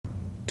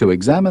To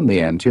examine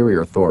the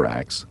anterior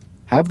thorax,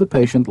 have the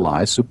patient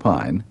lie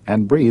supine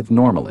and breathe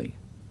normally.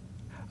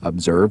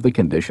 Observe the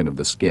condition of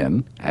the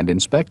skin and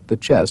inspect the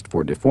chest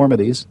for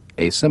deformities,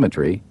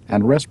 asymmetry,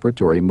 and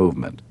respiratory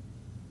movement.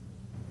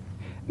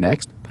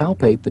 Next,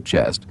 palpate the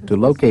chest to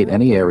locate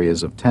any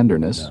areas of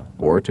tenderness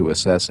or to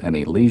assess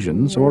any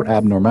lesions or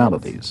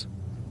abnormalities.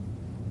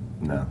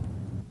 No.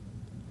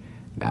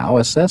 Now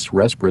assess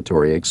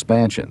respiratory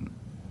expansion.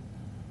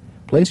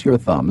 Place your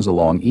thumbs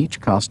along each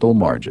costal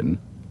margin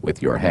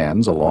with your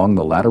hands along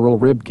the lateral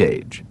rib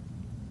cage.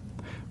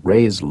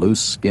 Raise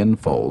loose skin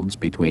folds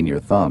between your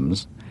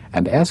thumbs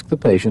and ask the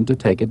patient to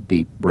take a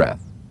deep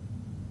breath.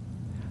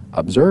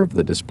 Observe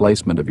the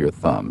displacement of your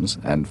thumbs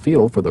and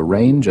feel for the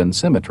range and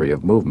symmetry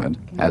of movement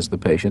as the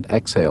patient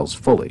exhales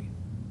fully.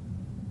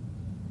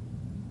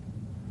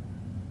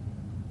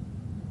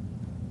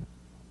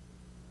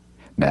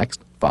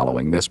 Next,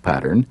 following this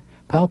pattern,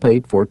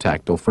 palpate for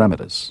tactile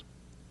fremitus.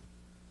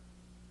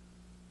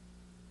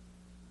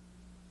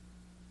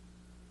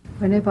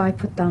 Whenever I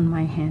put down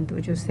my hand,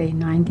 would you say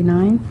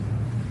 99?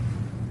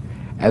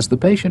 As the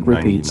patient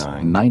repeats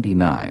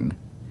 99,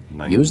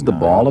 use the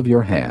ball of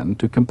your hand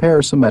to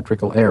compare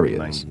symmetrical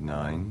areas.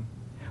 99.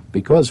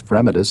 Because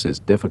fremitus is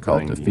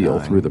difficult to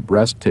feel through the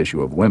breast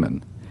tissue of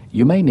women,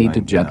 you may need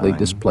to gently 99.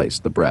 displace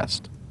the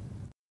breast.